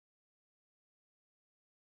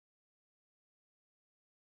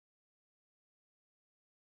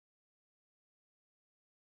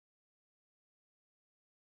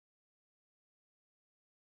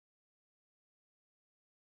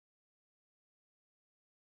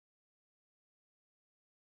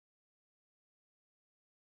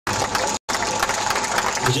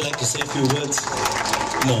Would you like to say a few words?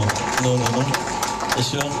 No. You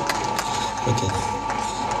sure? Okay.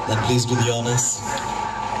 Then please do the honors.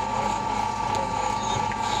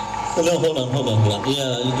 No, hold on.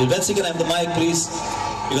 Yeah, once you can have the mic, please.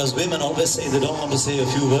 Because women always say they don't want to say a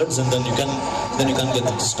few words, and then you can't get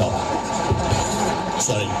them to stop.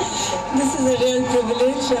 Sorry. This is a real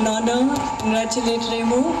privilege and honor. Congratulate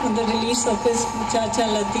Remo on the release of his Muchacha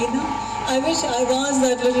Latina. I wish I was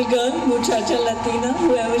that little girl, Muchacha Latina,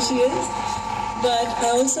 whoever she is. But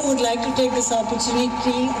I also would like to take this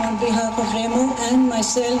opportunity on behalf of Remo and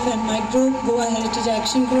myself and my group, Goa Heritage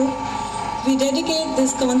Action Group. We dedicate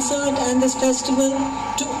this concert and this festival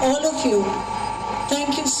to all of you.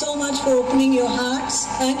 Thank you so much for opening your hearts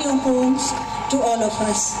and your homes to all of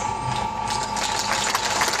us.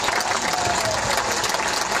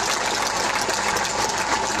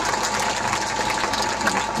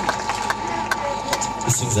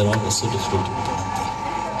 These things are always so difficult to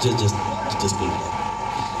do. Just build it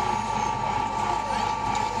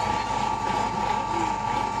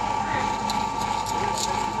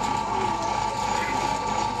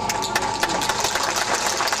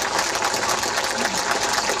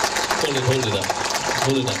up.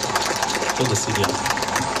 Hold it up. Hold the CD up.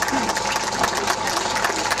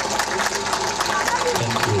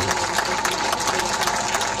 Thank you.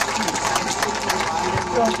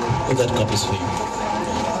 Oh, that cup is for you.